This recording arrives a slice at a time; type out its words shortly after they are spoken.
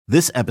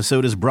This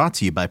episode is brought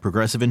to you by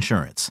Progressive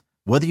Insurance.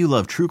 Whether you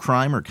love true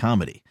crime or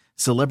comedy,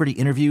 celebrity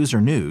interviews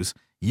or news,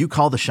 you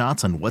call the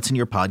shots on what's in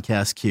your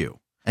podcast queue.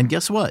 And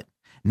guess what?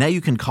 Now you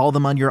can call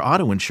them on your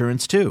auto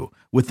insurance too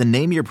with the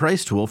Name Your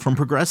Price tool from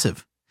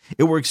Progressive.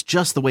 It works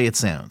just the way it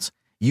sounds.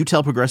 You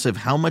tell Progressive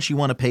how much you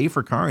want to pay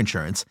for car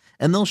insurance,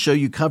 and they'll show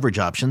you coverage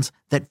options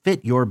that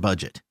fit your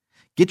budget.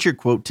 Get your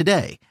quote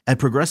today at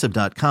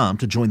Progressive.com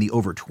to join the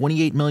over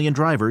 28 million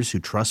drivers who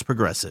trust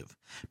Progressive.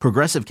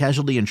 Progressive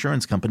Casualty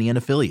Insurance Company and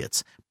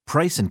Affiliates.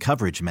 Price and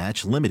coverage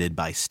match limited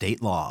by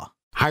state law.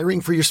 Hiring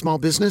for your small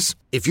business?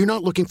 If you're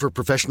not looking for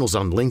professionals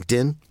on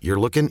LinkedIn, you're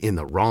looking in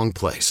the wrong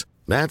place.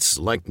 That's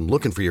like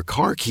looking for your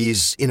car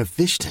keys in a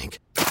fish tank.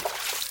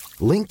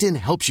 LinkedIn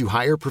helps you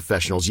hire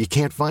professionals you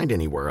can't find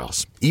anywhere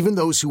else, even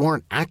those who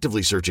aren't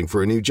actively searching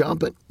for a new job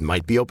but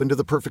might be open to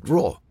the perfect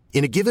role.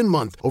 In a given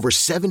month, over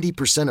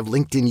 70% of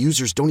LinkedIn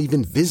users don't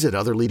even visit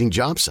other leading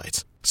job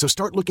sites. So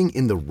start looking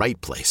in the right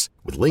place.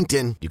 With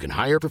LinkedIn, you can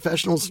hire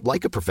professionals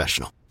like a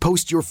professional.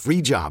 Post your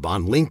free job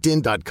on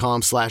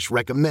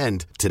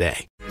linkedin.com/recommend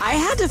today. I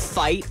had to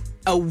fight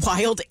a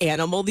wild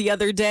animal the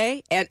other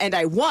day, and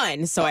I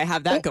won, so I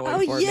have that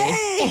going for me.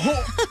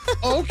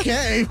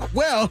 Okay.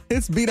 Well,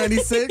 it's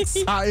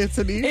B96. Hi, it's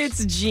Anish.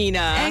 It's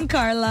Jeana. And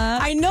Carla.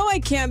 I know I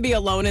can't be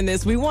alone in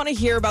this. We want to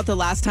hear about the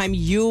last time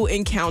you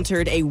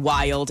encountered a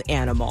wild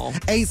animal.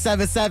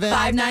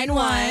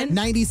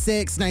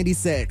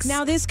 877-591-9696.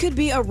 Now, this could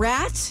be a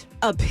rat,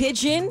 a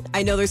pigeon.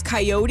 I know there's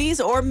coyotes,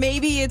 or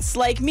maybe it's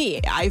like me.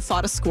 I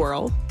fought a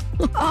squirrel.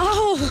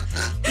 Oh,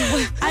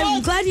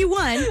 I'm glad you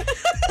won.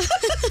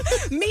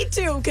 Me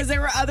too, because there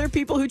were other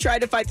people who tried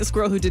to fight the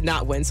squirrel who did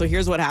not win. So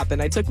here's what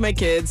happened. I took my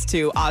kids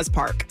to Oz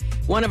Park,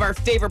 one of our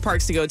favorite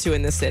parks to go to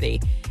in the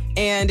city.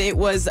 And it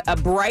was a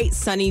bright,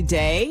 sunny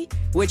day,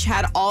 which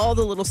had all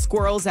the little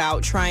squirrels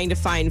out trying to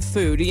find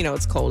food. You know,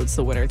 it's cold. It's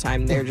the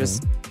wintertime. They're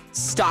just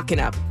stocking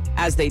up,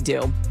 as they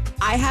do.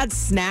 I had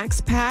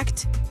snacks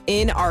packed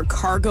in our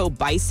cargo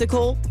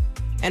bicycle.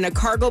 And a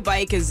cargo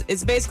bike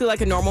it's basically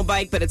like a normal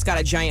bike, but it's got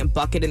a giant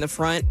bucket in the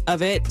front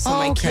of it. So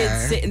my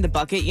kids sit in the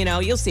bucket. You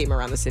know, you'll see them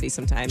around the city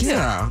sometimes.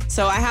 Yeah.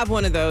 So I have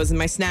one of those, and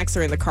my snacks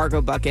are in the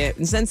cargo bucket.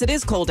 And since it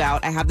is cold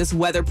out, I have this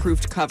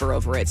weatherproofed cover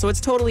over it. So it's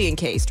totally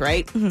encased,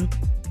 right? Mm-hmm.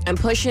 I'm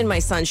pushing my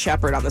son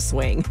Shepherd on the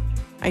swing.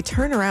 I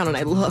turn around and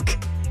I look,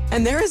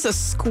 and there is a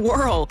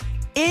squirrel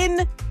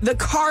in the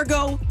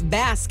cargo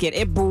basket.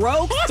 It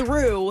broke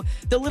through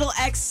the little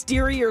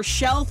exterior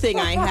shell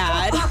thing I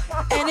had,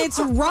 and it's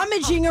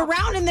rummaging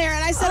around in there.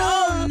 And I said,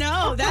 "Oh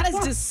no, that is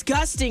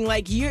disgusting!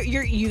 Like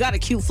you got a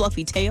cute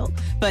fluffy tail,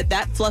 but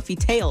that fluffy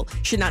tail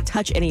should not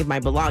touch any of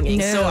my belongings."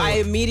 No. So I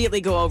immediately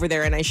go over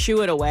there and I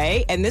shoo it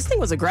away. And this thing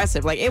was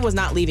aggressive; like it was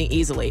not leaving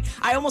easily.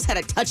 I almost had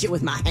to touch it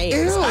with my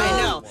hands. Ew.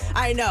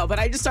 I know, but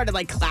I just started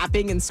like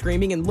clapping and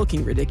screaming and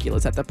looking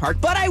ridiculous at the park.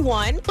 But I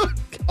won.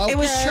 Okay. It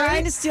was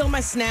trying to steal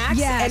my snacks,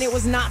 and it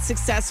was not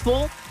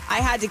successful. I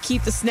had to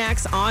keep the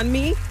snacks on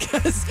me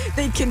because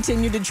they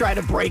continued to try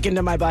to break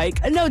into my bike.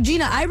 No,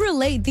 Jeana, I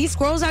relate. These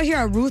squirrels out here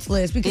are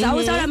ruthless because I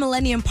was out at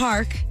Millennium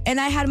Park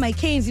and I had my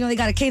canes. You know, they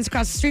got a canes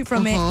across the street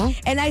from it.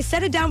 And I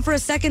set it down for a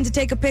second to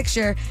take a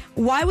picture.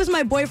 Why was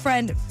my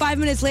boyfriend 5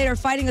 minutes later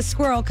fighting a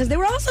squirrel? Because they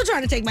were also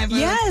trying to take my food.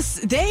 Yes,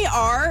 they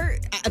are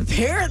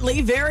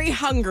apparently very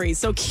hungry.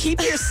 So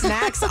keep your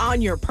snacks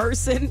on your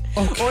person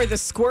or the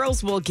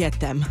squirrels will get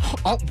them.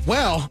 Oh,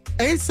 well,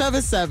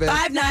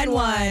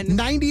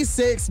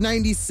 877-591-9696.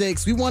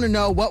 We want to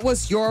know, what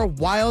was your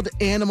wild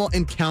animal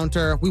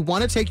encounter? We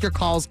want to take your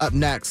calls up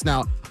next.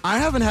 Now, I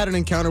haven't had an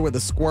encounter with a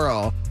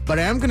squirrel, but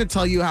I am going to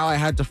tell you how I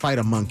had to fight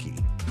a monkey.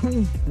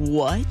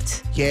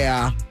 What?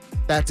 Yeah,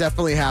 that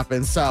definitely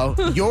happened. So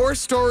your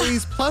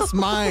stories plus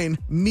mine,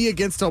 me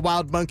against a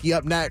wild monkey,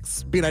 up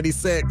next.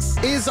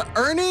 B96. Is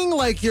earning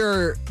like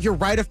your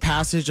rite of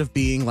passage of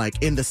being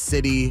like in the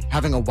city,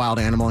 having a wild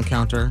animal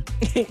encounter?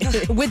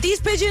 With these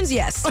pigeons,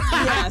 yes.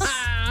 Yes.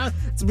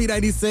 It's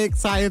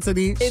B96. Hi, it's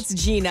Anish. It's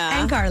Jeana.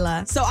 And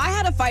Carla. So I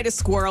had to fight a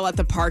squirrel at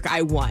the park.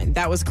 I won.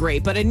 That was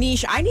great. But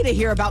Anish, I need to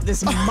hear about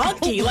this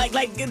monkey. like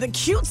the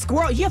cute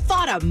squirrel. You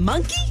fought a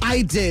monkey?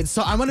 I did.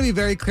 So I'm going to be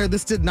very clear.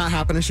 This did not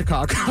happen in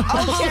Chicago.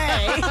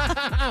 Okay.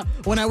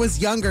 When I was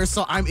younger,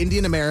 so I'm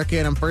Indian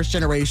American. I'm first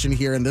generation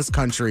here in this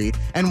country.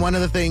 And one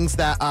of the things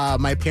that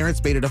my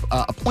parents made it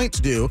a point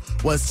to do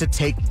was to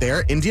take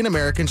their Indian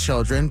American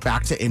children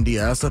back to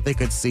India so that they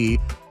could see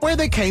where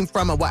they came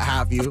from and what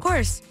have you. Of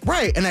course.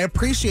 Right. And I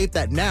appreciate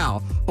that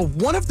now. But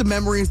one of the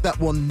memories that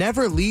will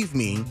never leave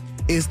me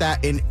is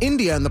that in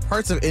India, in the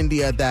parts of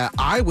India that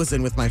I was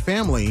in with my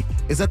family,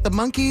 is that the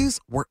monkeys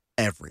were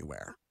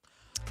everywhere.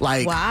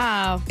 Like,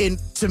 wow.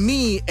 To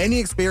me, any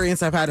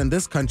experience I've had in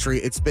this country,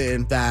 it's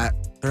been that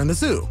they're in the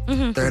zoo.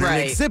 Mm-hmm. They're in an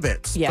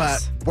exhibit.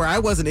 Yes. But where I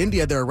was in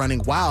India, they were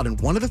running wild. And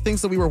one of the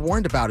things that we were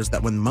warned about is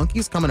that when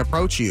monkeys come and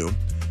approach you,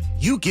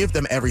 you give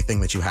them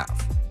everything that you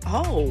have.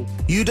 Oh.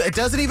 It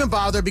doesn't even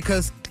bother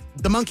because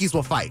the monkeys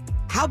will fight.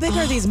 How big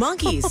are these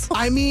monkeys?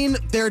 I mean,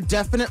 they're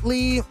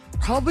definitely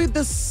probably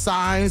the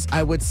size,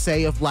 I would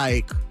say, of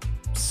like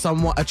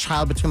a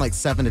child between like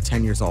 7 to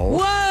 10 years old.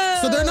 Whoa!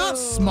 So they're not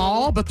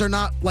small, but they're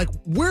not like,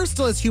 we're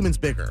still as humans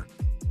bigger.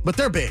 But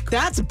they're big.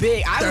 That's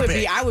big. They're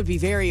big. I would be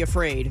very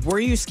afraid. Were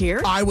you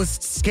scared? I was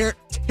scared,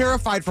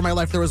 terrified for my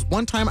life. There was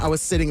one time I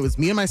was sitting, it was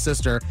me and my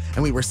sister,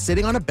 and we were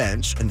sitting on a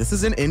bench, and this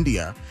is in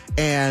India,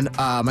 and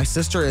my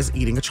sister is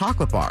eating a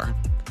chocolate bar.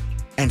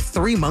 And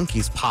 3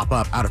 monkeys pop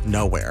up out of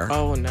nowhere.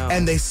 Oh, no.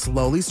 And they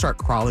slowly start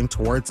crawling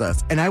towards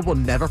us. And I will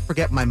never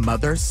forget my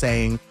mother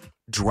saying,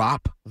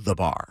 "Drop the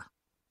bar."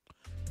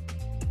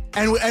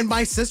 And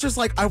my sister's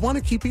like, "I want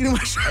to keep eating my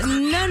chocolate."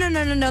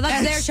 No.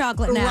 That's their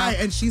chocolate now. Right.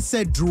 And she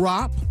said,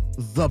 "Drop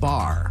the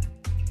bar."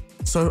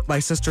 So my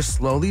sister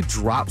slowly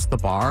drops the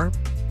bar.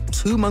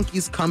 2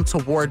 monkeys come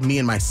toward me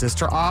and my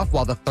sister off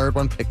while the third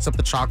one picks up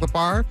the chocolate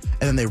bar,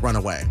 and then they run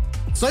away.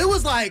 So it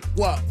was like,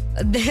 whoa.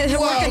 They're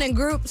working in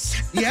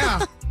groups.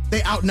 Yeah.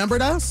 They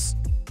outnumbered us.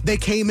 They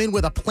came in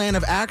with a plan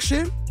of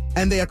action,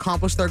 and they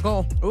accomplished their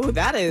goal. Ooh,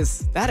 that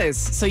is.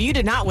 So you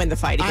did not win the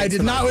fight against I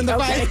did not win the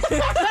fight.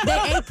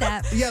 They ate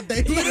that. Yeah,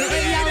 they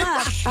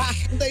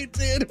did. They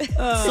did.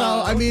 Oh.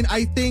 So, I mean,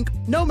 I think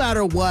no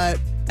matter what,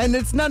 and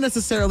it's not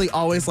necessarily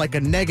always like a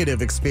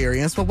negative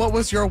experience, but what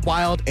was your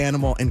wild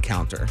animal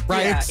encounter,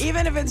 right? Yeah,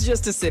 even if it's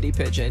just a city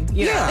pigeon.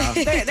 You know,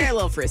 they're a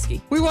little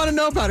frisky. We want to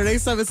know about it.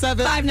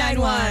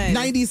 877-591.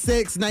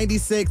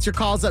 9696. Your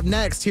call's up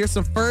next. Here's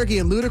some Fergie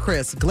and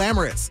Ludacris.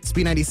 Glamorous. It's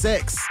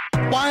B96.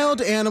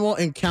 Wild animal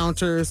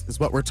encounters is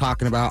what we're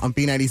talking about on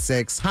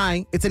B96.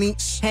 Hi, it's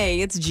Anish. Hey,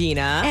 it's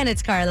Jeana. And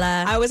it's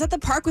Carla. I was at the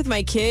park with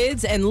my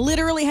kids and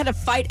literally had to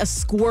fight a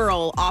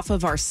squirrel off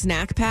of our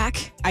snack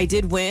pack. I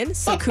did win,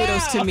 so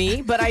kudos to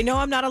me, but I know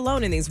I'm not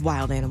alone in these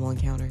wild animal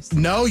encounters.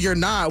 No, you're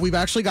not. We've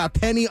actually got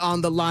Penny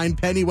on the line.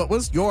 Penny, what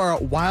was your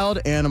wild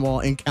animal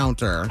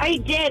encounter? I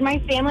did. My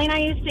family and I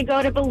used to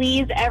go to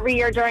Belize every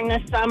year during the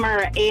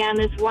summer, and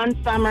this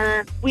one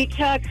summer we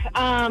took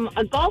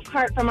a golf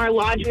cart from our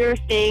lodge we were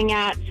staying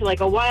at to like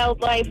a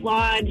wildlife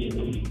lodge,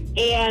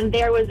 and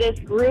there was this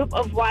group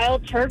of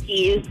wild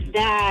turkeys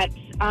that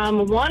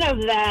one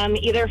of them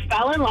either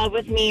fell in love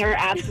with me or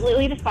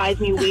absolutely despised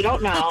me. We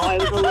don't know. I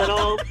was a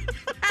little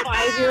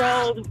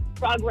 5-year-old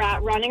rug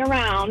rat running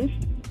around,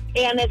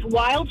 and this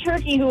wild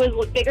turkey who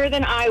was bigger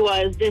than I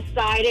was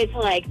decided to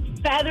like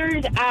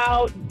feathers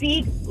out,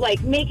 beak,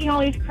 like making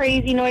all these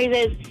crazy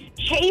noises,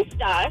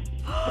 chased us,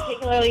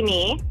 particularly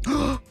me,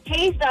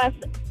 chased us.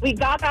 We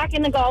got back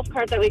in the golf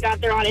cart that we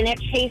got there on, and it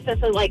chased us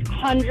like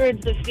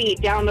hundreds of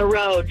feet down the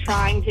road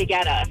trying to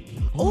get us.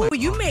 Oh,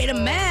 you made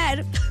him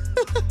mad.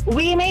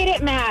 We made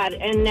it mad,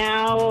 and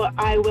now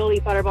I will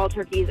eat butterball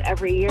turkeys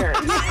every year.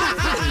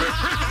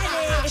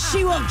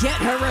 She will get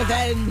her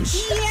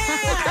revenge.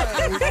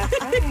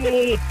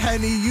 Yeah.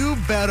 Penny, you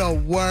better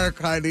work,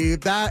 honey.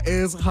 That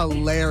is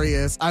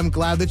hilarious. I'm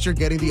glad that you're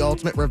getting the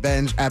ultimate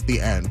revenge at the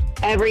end.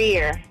 Every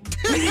year.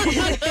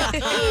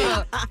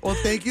 Well,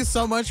 thank you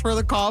so much for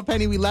the call,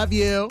 Penny. We love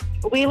you.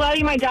 We love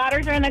you. My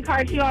daughters are in the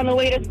car, too, on the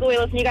way to school. We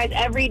listen to you guys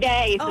every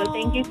day, so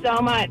thank you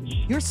so much.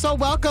 You're so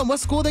welcome. What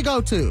school they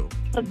go to?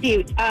 So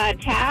cute.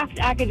 Taft,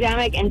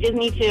 Academic, and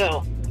Disney,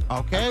 too.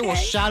 Okay, well,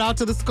 shout out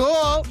to the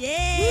school.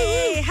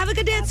 Yay! Have a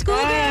good day at school,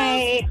 girls.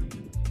 Bye.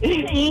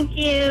 Thank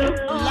you.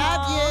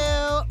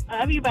 Love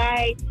Love you.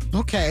 Bye. you.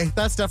 Okay,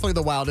 that's definitely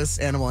the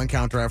wildest animal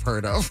encounter I've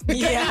heard of.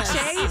 Yeah.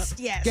 Chased?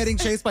 Yes. Getting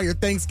chased by your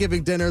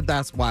Thanksgiving dinner,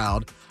 that's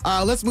wild.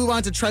 Let's move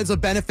on to Trends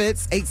with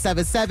Benefits,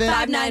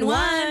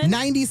 877-591.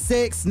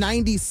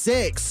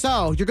 9696.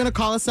 So you're going to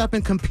call us up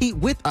and compete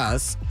with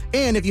us.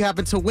 And if you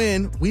happen to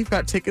win, we've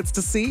got tickets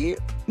to see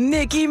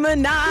Nicki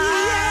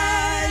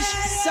Minaj.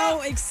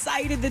 So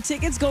excited. The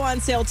tickets go on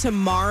sale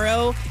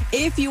tomorrow.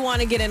 If you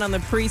want to get in on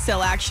the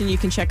pre-sale action, you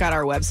can check out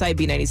our website,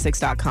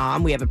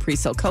 b96.com. We have a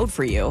pre-sale code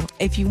for you.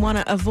 If you want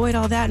to avoid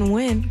all that and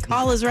win,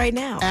 call us right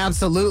now.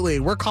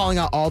 Absolutely. We're calling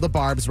out all the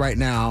barbs right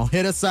now.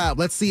 Hit us up.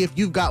 Let's see if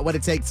you've got what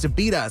it takes to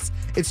beat us.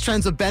 It's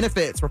Trends of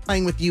Benefits. We're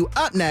playing with you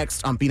up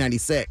next on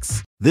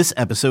B96. This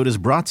episode is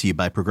brought to you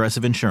by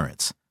Progressive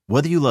Insurance.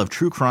 Whether you love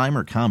true crime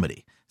or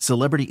comedy,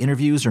 celebrity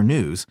interviews or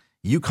news,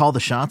 you call the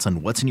shots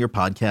on what's in your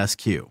podcast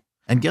queue.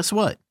 And guess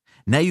what?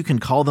 Now you can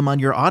call them on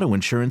your auto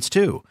insurance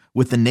too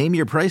with the Name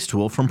Your Price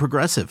tool from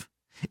Progressive.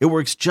 It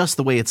works just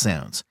the way it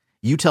sounds.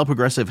 You tell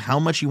Progressive how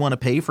much you want to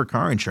pay for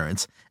car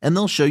insurance, and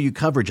they'll show you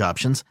coverage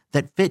options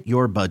that fit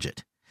your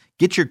budget.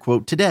 Get your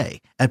quote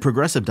today at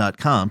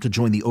Progressive.com to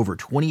join the over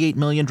 28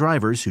 million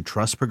drivers who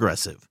trust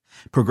Progressive.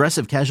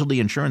 Progressive Casualty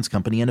Insurance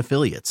Company and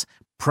Affiliates.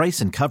 Price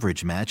and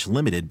coverage match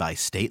limited by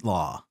state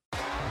law.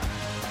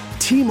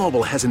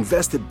 T-Mobile has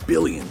invested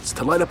billions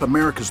to light up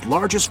America's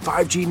largest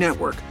 5G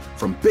network,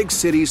 from big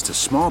cities to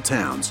small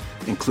towns,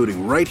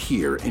 including right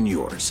here in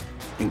yours.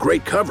 And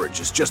great coverage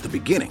is just the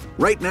beginning.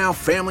 Right now,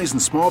 families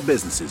and small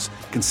businesses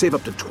can save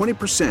up to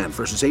 20%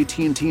 versus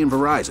AT&T and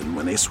Verizon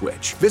when they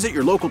switch. Visit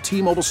your local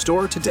T-Mobile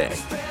store today.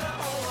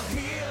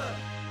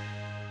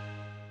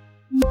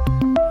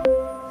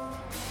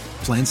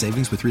 Plan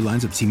savings with 3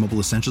 lines of T-Mobile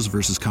Essentials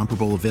versus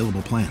comparable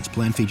available plans.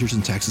 Plan features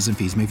and taxes and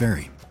fees may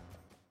vary.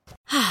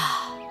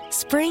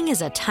 Spring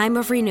is a time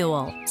of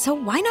renewal, so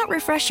why not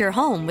refresh your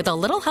home with a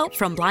little help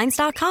from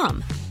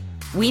Blinds.com?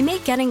 we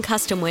make getting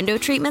custom window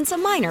treatments a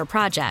minor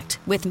project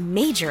with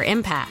major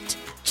impact.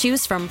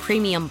 Choose from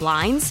premium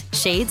blinds,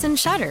 shades, and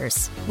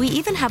shutters. We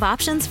even have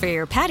options for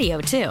your patio,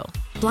 too.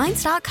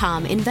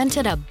 Blinds.com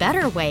invented a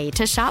better way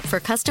to shop for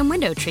custom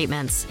window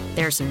treatments.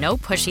 There's no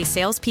pushy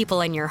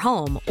salespeople in your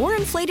home or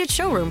inflated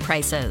showroom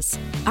prices.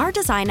 Our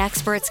design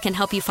experts can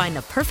help you find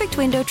the perfect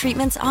window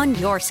treatments on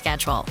your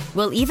schedule.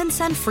 We'll even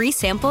send free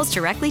samples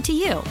directly to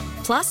you.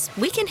 Plus,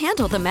 we can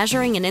handle the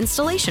measuring and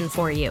installation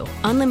for you.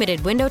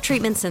 Unlimited window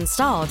treatments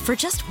installed for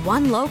just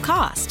one low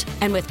cost.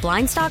 And with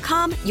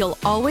Blinds.com, you'll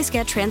always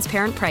get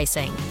transparent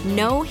pricing.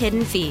 No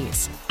hidden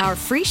fees. Our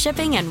free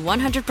shipping and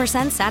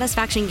 100%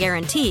 satisfaction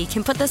guarantee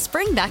can put the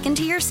spring back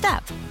into your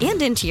step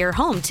and into your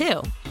home,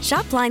 too.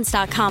 Shop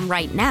Blinds.com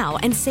right now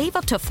and save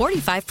up to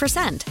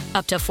 45%.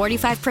 Up to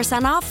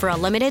 45% off for a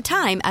limited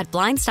time at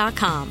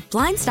Blinds.com.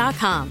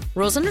 Blinds.com.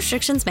 Rules and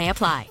restrictions may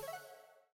apply.